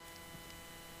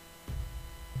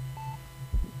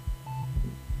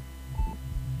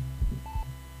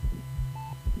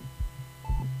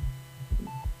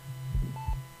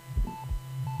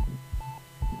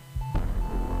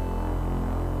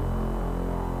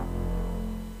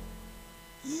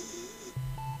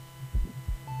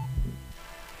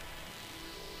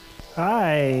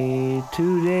Hi,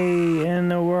 today in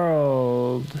the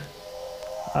world,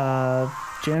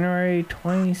 January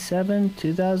 27,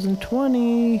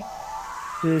 2020.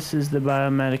 This is the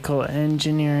Biomedical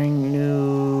Engineering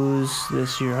News.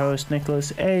 This is your host,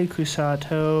 Nicholas A.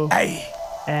 Crusato. Hey!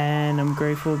 And I'm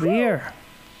grateful to be here.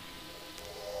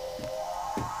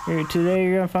 Today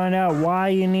you're going to find out why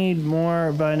you need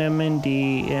more vitamin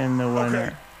D in the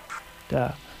winter.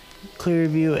 The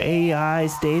Clearview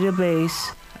AI's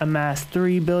database amassed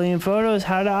 3 billion photos,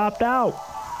 how to opt out.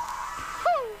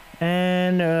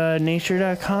 And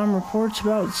Nature.com reports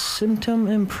about symptom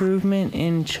improvement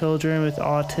in children with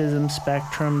autism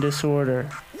spectrum disorder.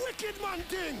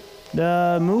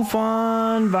 The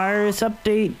MUFON virus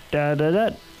update.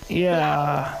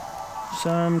 Yeah,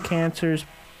 some cancers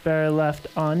better left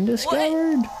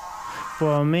undiscovered.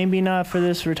 Well, maybe not for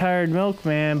this retired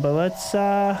milkman, but let's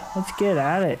get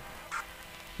at it.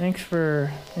 Thanks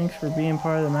for being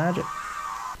part of the magic.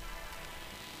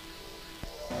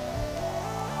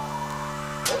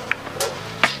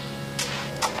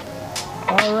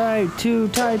 All right, 2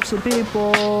 types of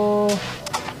people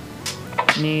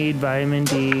need vitamin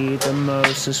D the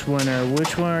most this winter.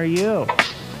 Which one are you?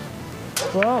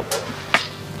 Well,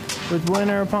 with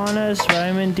winter upon us,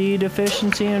 vitamin D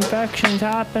deficiency infections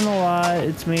happen a lot.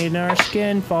 It's made in our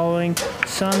skin following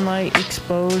sunlight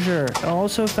exposure.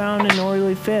 Also found in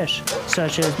oily fish,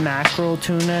 such as mackerel,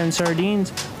 tuna, and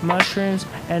sardines, mushrooms,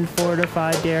 and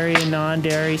fortified dairy and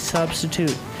non-dairy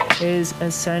substitute. It is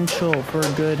essential for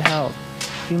good health.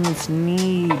 Humans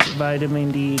need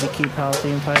vitamin D to keep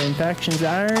healthy and fight infections. The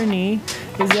irony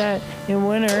is that in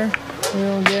winter, we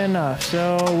don't get enough.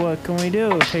 So what can we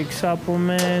do? Take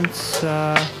supplements.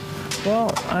 Well,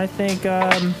 I think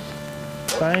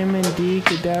vitamin D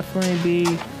could definitely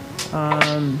be.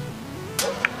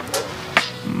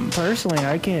 Personally,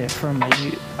 I get it from a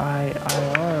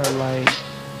IR light.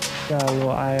 Got a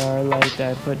little IR light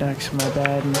that I put next to my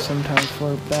bed, and sometimes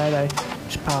for bed I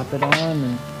just pop it on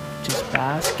and just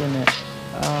bask in it.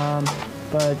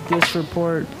 But this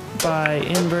report by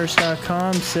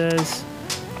Inverse.com says,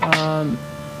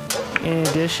 in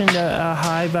addition to a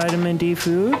high vitamin D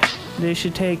food, they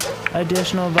should take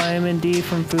additional vitamin D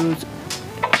from foods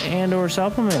and or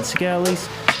supplements to get at least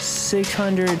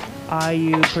 600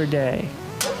 IU per day.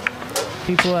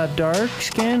 People who have dark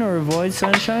skin or avoid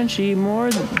sunshine should eat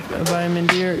more vitamin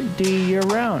D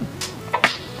year-round.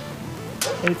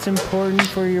 It's important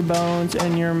for your bones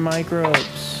and your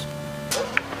microbes.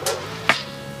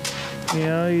 You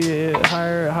know,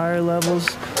 higher levels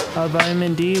of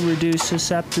vitamin D reduce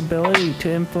susceptibility to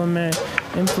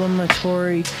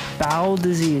inflammatory bowel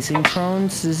disease and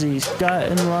Crohn's disease,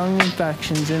 gut and lung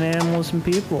infections in animals and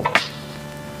people.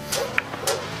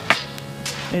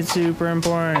 It's super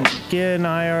important. Get an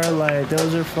IR light.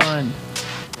 Those are fun.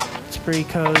 It's pretty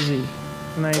cozy.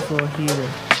 Nice little heater.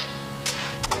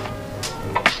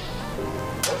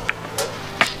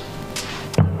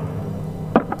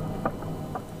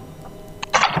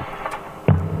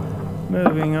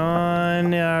 Moving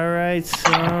on. Alright,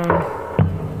 some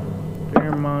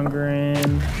beer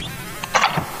mongering.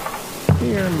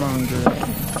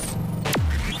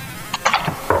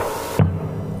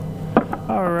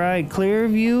 Alright,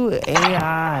 Clearview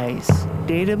AI's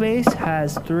database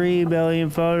has 3 billion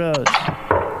photos.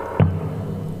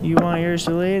 You want yours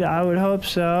to lead? I would hope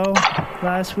so.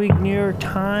 Last week, New York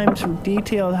Times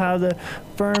detailed how the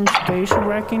firm's facial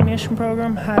recognition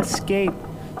program has scraped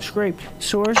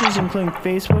sources including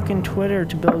Facebook and Twitter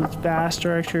to build its vast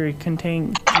directory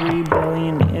containing 3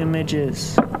 billion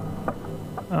images.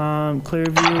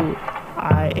 Clearview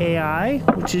AI,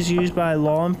 which is used by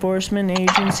law enforcement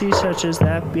agencies such as the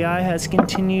FBI, has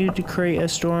continued to create a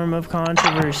storm of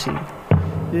controversy.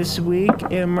 This week,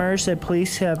 it emerged that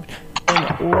police have been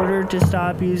ordered to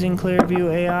stop using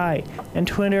Clearview AI, and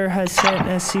Twitter has sent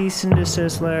a cease and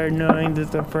desist letter knowing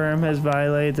that the firm has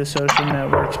violated the social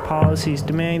network's policies,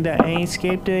 demanding that any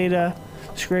scraped data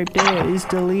is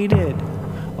deleted.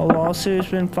 A lawsuit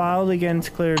has been filed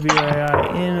against Clearview AI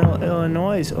in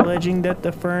Illinois, alleging that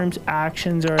the firm's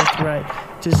actions are a threat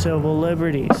to civil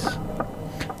liberties.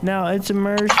 Now, it's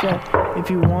emerged that if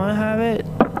you want to have it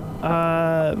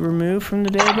removed from the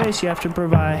database, you have to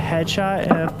provide a headshot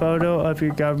and a photo of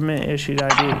your government-issued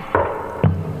ID.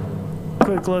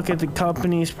 Quick look at the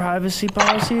company's privacy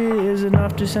policy is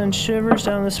enough to send shivers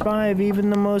down the spine of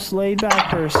even the most laid-back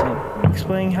person,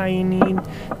 explaining how you need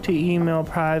to email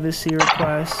privacy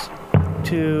requests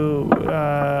to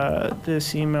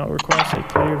this email request at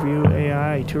Clearview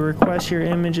AI to request your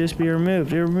images be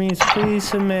removed. It means please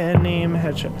submit a name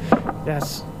headshot.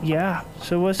 Yeah.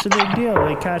 So what's the big deal?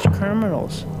 They catch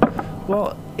criminals.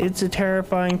 Well, it's a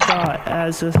terrifying thought,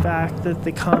 as the fact that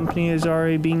the company is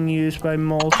already being used by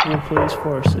multiple police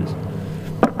forces.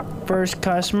 First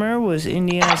customer was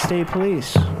Indiana State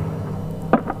Police,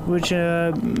 which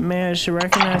managed to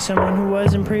recognize someone who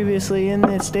wasn't previously in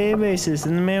its databases,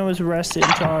 and the man was arrested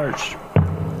and charged.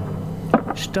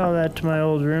 Should tell that to my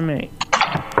old roommate.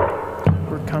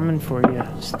 We're coming for you,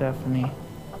 Stephanie.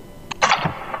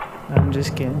 I'm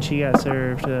just kidding. She got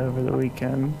served over the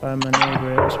weekend by my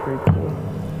neighbor. It was pretty cool.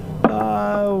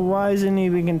 Why isn't he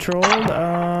being controlled?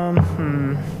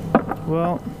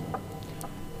 Well,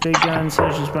 big guns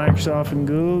such as Microsoft and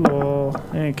Google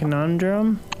in a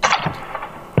conundrum.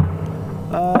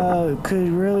 Could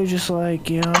really just like,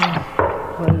 you know,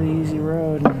 play the easy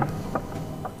road and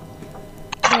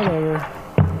whatever.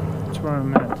 That's where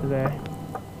I'm at today.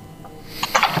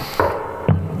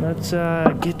 Let's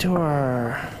get to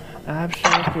our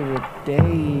abstract of the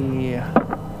day.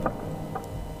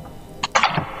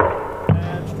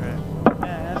 Abstract.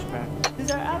 This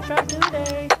is our abstract of the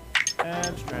day.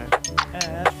 Abstract.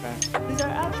 This is our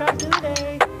abstract of the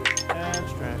day.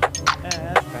 Abstract.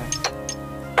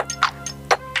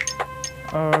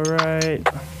 Alright.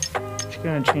 Just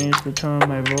gonna change the tone of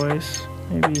my voice.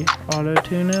 Maybe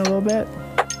auto-tune it a little bit.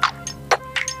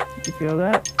 You feel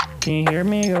that? Can you hear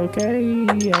me? Okay.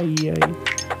 Yeah.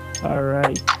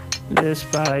 Alright. This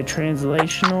by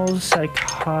Translational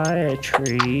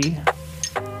Psychiatry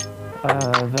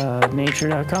of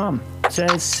Nature.com. It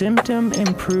says symptom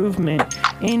improvement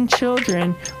in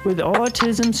children with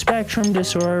autism spectrum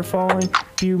disorder following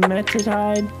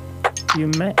bumetanide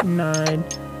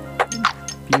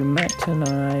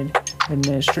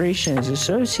administration is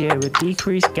associated with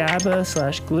decreased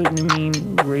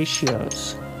GABA/glutamine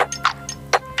ratios.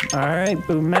 Alright,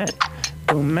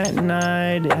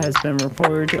 bumetanide has been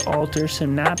reported to alter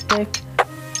synaptic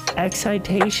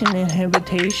excitation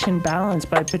inhibition balance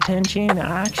by potentiating the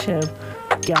action of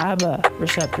GABA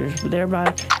receptors,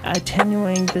 thereby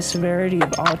attenuating the severity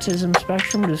of autism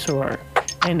spectrum disorder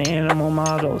in animal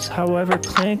models. However,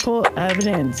 clinical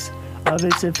evidence of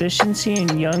its efficiency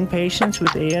in young patients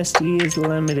with ASD is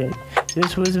limited.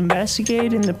 This was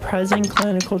investigated in the present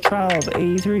clinical trial of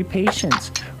 83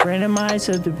 patients randomized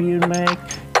to the bumetanide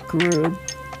group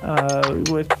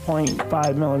with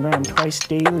 0.5 milligram twice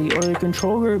daily, or the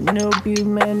control group no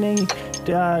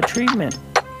bumetanide treatment.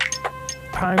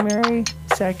 Primary,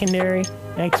 secondary,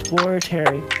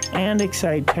 exploratory, and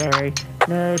excitatory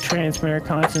neurotransmitter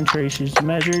concentrations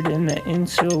measured in the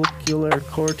insular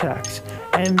cortex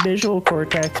and visual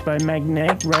cortex by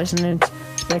magnetic resonance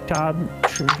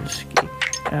spectroscopy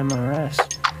 (MRS).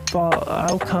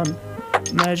 Outcome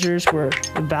measures were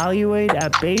evaluated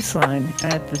at baseline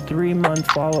at the 3-month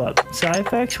follow-up. Side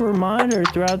effects were monitored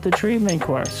throughout the treatment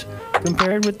course.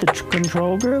 Compared with the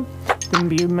control group, the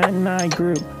bumetanide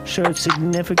group showed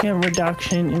significant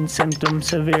reduction in symptom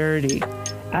severity,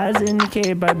 as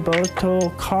indicated by both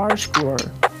total CAR score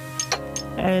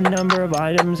and number of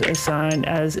items assigned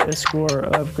as a score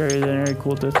of greater than or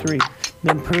equal to 3.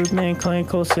 The improvement in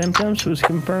clinical symptoms was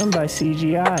confirmed by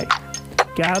CGI.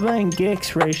 GABA and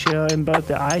GIX ratio in both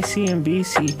the IC and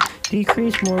VC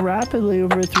decreased more rapidly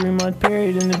over a 3-month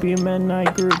period in the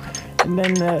bumetanide group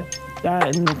than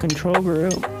that in the control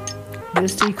group.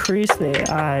 This decreased the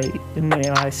AI in the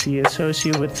IC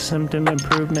associated with symptom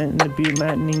improvement in the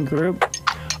bumetanide group.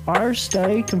 Our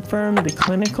study confirmed the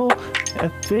clinical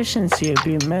efficiency of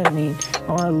bumetanide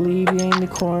on alleviating the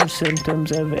core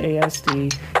symptoms of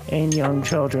ASD in young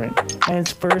children, and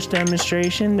its first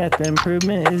demonstration that the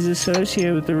improvement is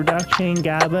associated with the reduction in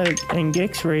GABA and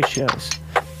GIX ratios.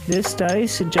 This study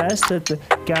suggests that the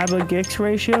GABA-GIX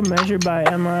ratio measured by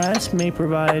MRS may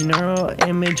provide a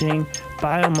neuroimaging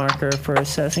biomarker for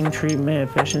assessing treatment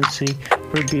efficiency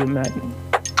for bumetanide.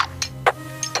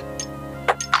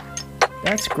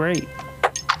 That's great.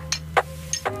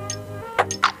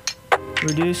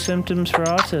 Reduce symptoms for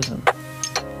autism.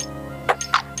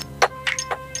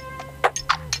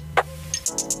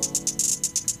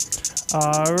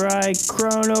 Alright,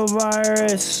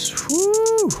 coronavirus.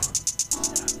 Woo!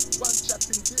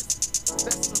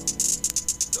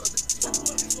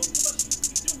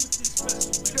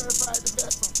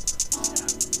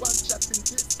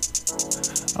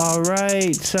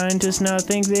 Alright, scientists now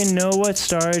think they know what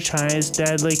started China's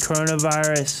deadly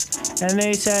coronavirus. And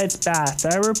they said it's bats.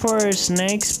 I reported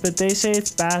snakes, but they say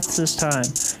it's bats this time.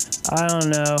 I don't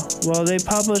know. Well, they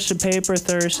published a paper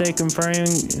Thursday confirming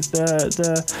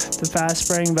the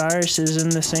fast-spreading virus is in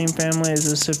the same family as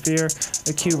the severe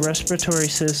acute respiratory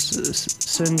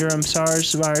syndrome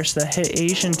SARS virus that hit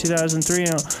Asia in 2003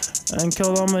 and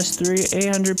killed almost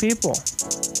 800 people.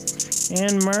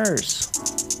 And MERS.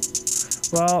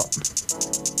 Well,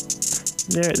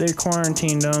 they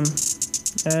quarantined them,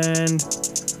 and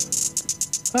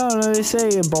I don't know. They say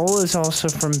Ebola is also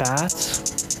from bats.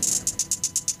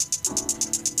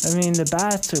 I mean, the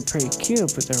bats are pretty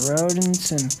cute, but they're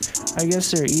rodents, and I guess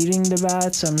they're eating the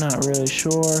bats. I'm not really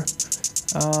sure.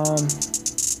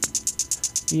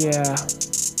 Yeah.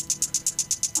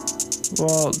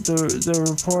 Well, the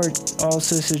report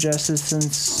also suggested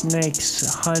since snakes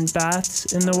hunt bats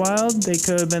in the wild, they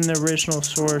could have been the original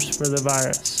source for the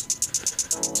virus.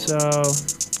 So,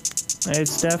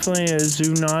 it's definitely a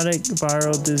zoonotic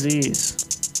viral disease.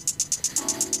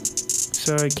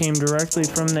 So it came directly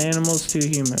from the animals to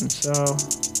humans. So,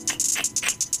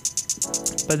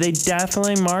 but they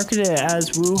definitely marketed it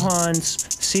as Wuhan's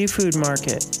seafood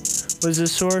market was the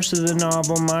source of the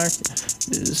novel market.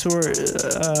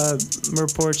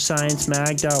 Reports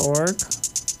sciencemag.org.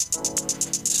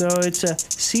 So it's a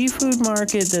seafood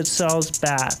market that sells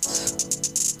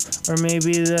bats, or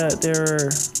maybe they're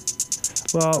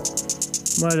well,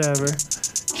 whatever.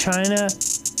 China's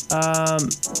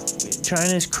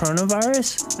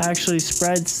coronavirus actually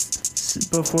spreads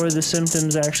before the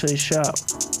symptoms actually show.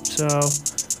 So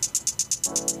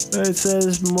it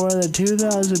says more than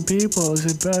 2,000 people is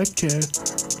infected.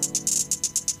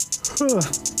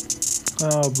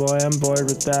 Oh boy, I'm bored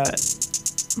with that.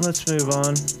 Let's move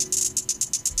on.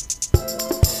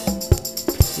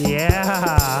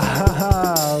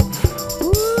 Yeah.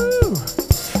 Woo!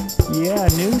 Yeah,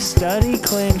 new study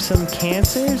claims some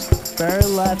cancers better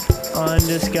left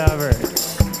undiscovered.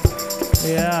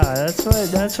 Yeah, that's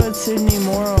what Sydney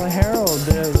Morning Herald,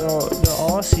 the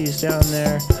Aussies down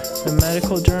there, the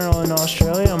medical journal in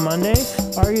Australia on Monday,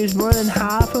 argues more than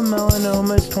half of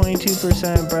melanomas,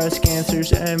 22% breast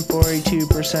cancers, and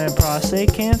 42%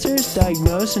 prostate cancers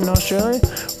diagnosed in Australia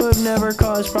would have never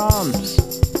caused problems.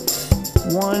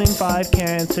 1 in 5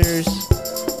 cancers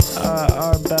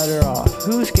are better off.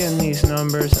 Who's getting these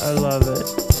numbers? I love it.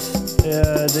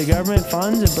 The government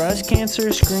funds a breast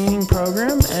cancer screening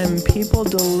program, and people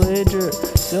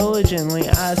diligently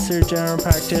ask their general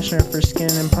practitioner for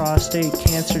skin and prostate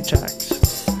cancer checks.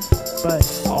 But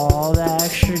all that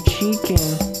extra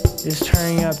cheeking is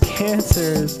turning up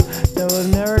cancers that would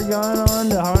have never gone on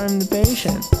to harm the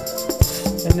patient.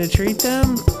 And to treat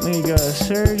them, we go to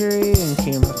surgery and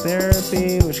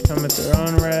chemotherapy, which come at their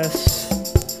own risks.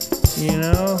 You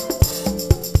know?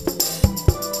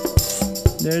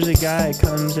 There's a guy that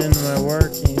comes into my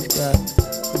work and he's got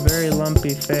a very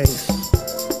lumpy face.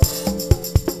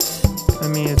 I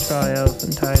mean, it's probably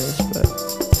elephantitis, but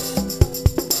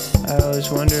I always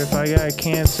wonder if I got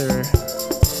cancer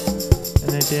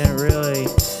and it didn't really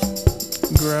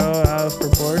grow out of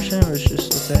proportion, it was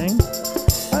just a thing,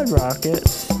 I'd rock it.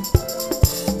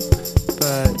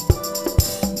 But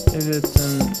if it's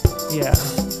yeah.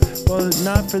 Well,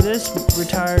 not for this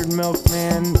retired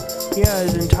milkman. He had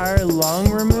his entire lung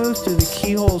removed through the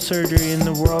keyhole surgery in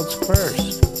the world's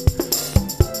first.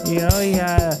 You know, he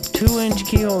had a 2-inch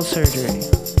keyhole surgery.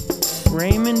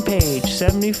 Raymond Page,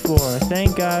 74.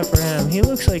 Thank God for him. He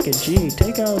looks like a G.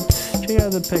 Check out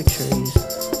the picture. He's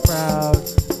proud.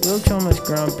 He looks almost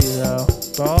grumpy though.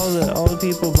 But all the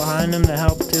people behind him that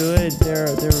helped do it, they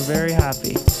were very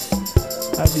happy.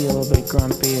 I'd be a little bit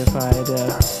grumpy if I had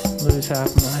to lose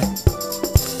half my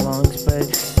lungs, but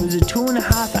it was a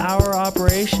 2.5-hour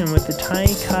operation with a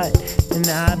tiny cut in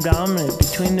the abdomen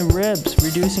between the ribs,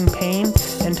 reducing pain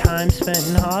and time spent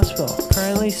in the hospital.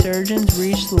 Currently, surgeons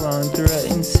reach the lung through an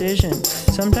incision,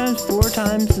 sometimes 4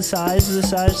 times the size of the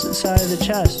side of the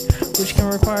chest, which can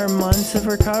require months of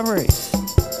recovery.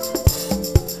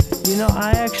 You know,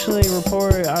 I'd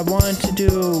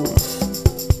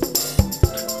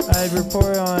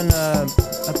report on a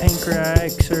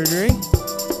pancreatic surgery,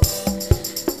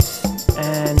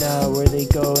 and where they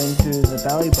go into the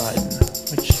belly button,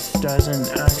 which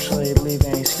doesn't actually leave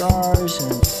any scars,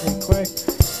 and it's pretty quick.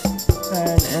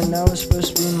 And that was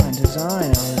supposed to be my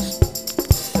design. I was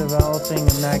developing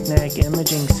a magnetic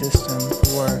imaging system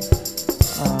for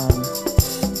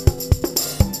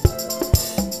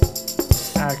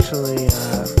actually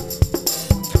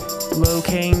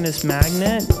locating this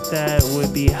magnet that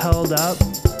would be held up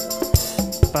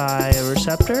by a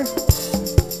receptor,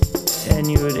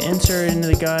 and you would insert it into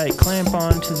the gut, clamp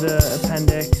onto the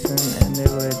appendix, and they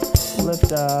would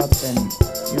lift up, and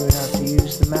you would have to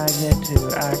use the magnet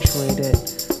to actuate it.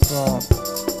 Well,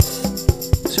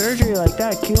 surgery like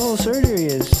that, keyhole surgery,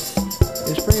 is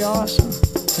pretty awesome.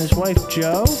 His wife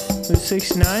Jo, who's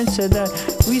 69, said that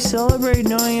we celebrate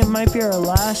knowing it might be our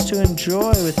last to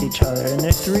enjoy with each other, and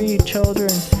their 3 children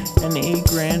and 8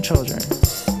 grandchildren.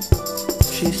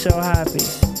 She's so happy.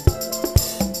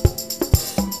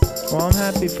 Well, I'm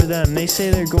happy for them. They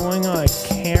say they're going on a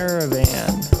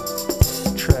caravan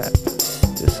trip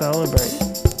to celebrate.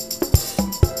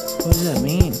 What does that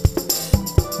mean?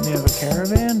 They have a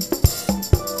caravan?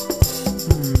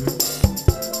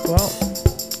 Well,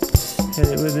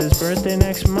 with his birthday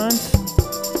next month,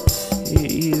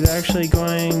 he's actually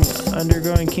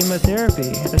undergoing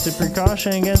chemotherapy as a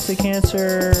precaution against the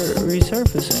cancer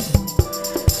resurfacing.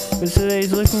 But today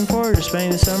he's looking forward to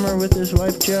spending the summer with his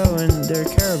wife Joe in their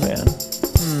caravan.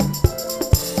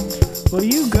 Well,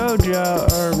 you go, Joe,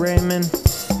 or Raymond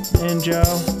and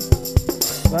Joe.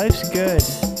 Life's good.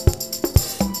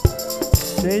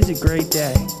 Today's a great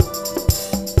day.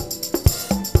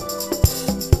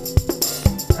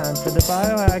 Time for the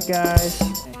biohack, guys.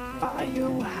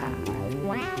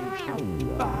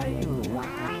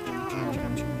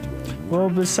 Well,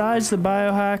 besides the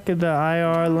biohack of the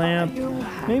IR lamp,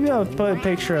 maybe I'll put a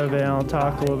picture of it and I'll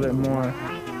talk a little bit more.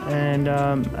 And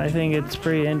I think it's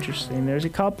pretty interesting. There's a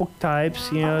couple types,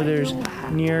 there's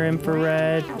near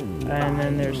infrared and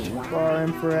then there's far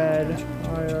infrared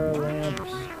IR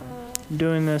lamps. I'm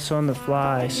doing this on the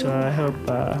fly, so I hope,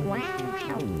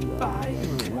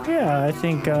 I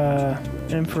think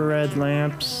infrared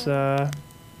lamps,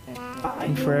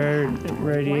 infrared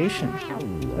radiation.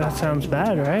 That sounds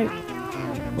bad, right?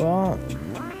 Well,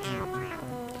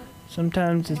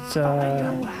 sometimes it's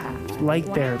light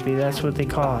therapy, that's what they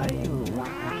call it.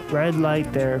 Red light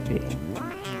therapy.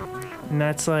 And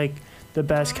that's like the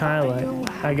best kind of light.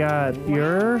 I got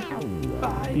Pure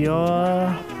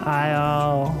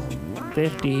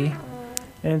IL-50.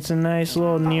 And it's a nice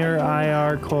little near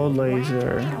IR cold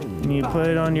laser. And you put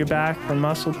it on your back for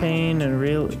muscle pain and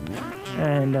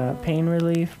pain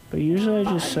relief. But usually I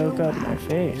just soak up my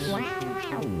face.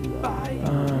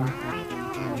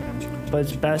 But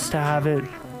it's best to have it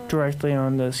directly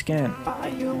on the skin.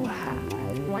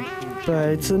 But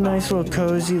it's a nice little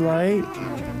cozy light.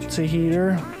 It's a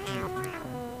heater.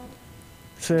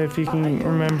 So if you can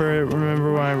remember when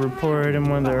I reported in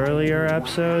one of the earlier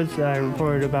episodes, I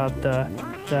reported about the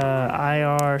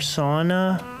IR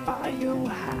sauna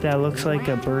that looks like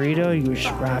a burrito. You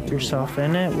just wrap yourself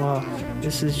in it. Well,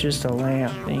 this is just a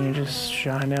lamp and you just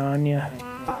shine it on you.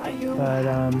 But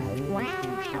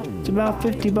it's about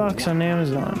 $50 on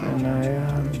Amazon, and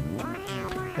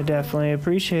I definitely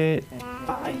appreciate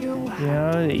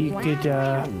that you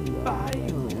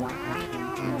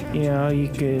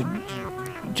could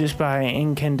just buy an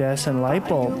incandescent light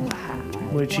bulb,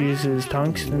 which uses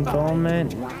tungsten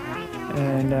filament,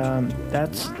 and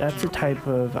that's a type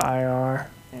of IR,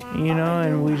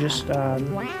 and we just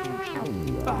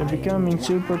they're becoming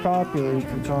super popular. You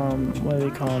could call them, what do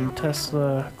they call them,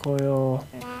 Tesla coil,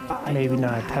 maybe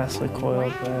not a Tesla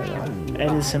coil, but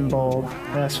Edison bulb,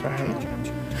 that's right.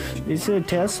 They said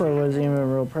Tesla wasn't even a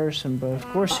real person, but of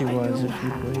course he was, if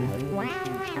you believe,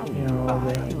 all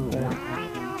that, but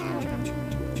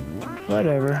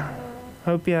whatever.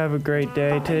 Hope you have a great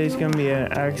day. Today's gonna be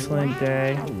an excellent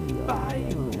day.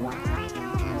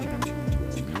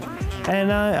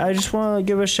 And I just want to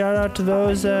give a shout out to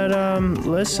those that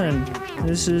listen.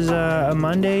 This is a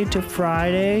Monday to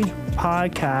Friday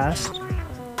podcast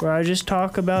where I just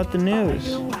talk about the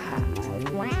news. A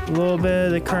little bit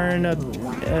of the current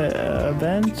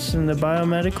events in the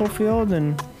biomedical field,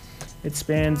 and it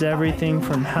spans everything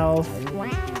from health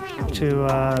to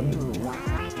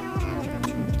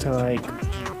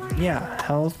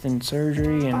health and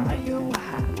surgery and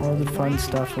all the fun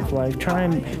stuff of life. Try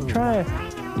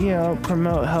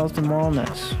promote health and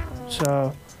wellness.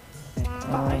 So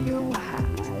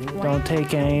don't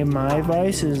take any of my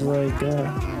advices like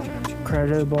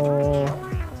credible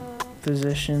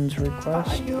physician's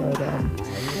request, but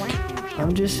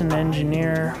I'm just an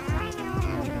engineer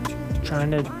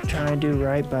trying to do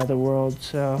right by the world.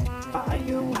 So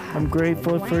I'm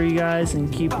grateful for you guys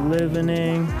and keep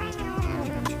living.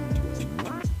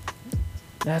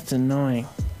 That's annoying.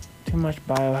 Too much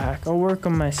biohack. I'll work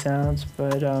on my sounds,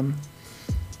 but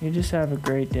you just have a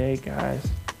great day, guys.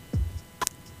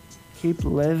 Keep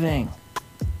living.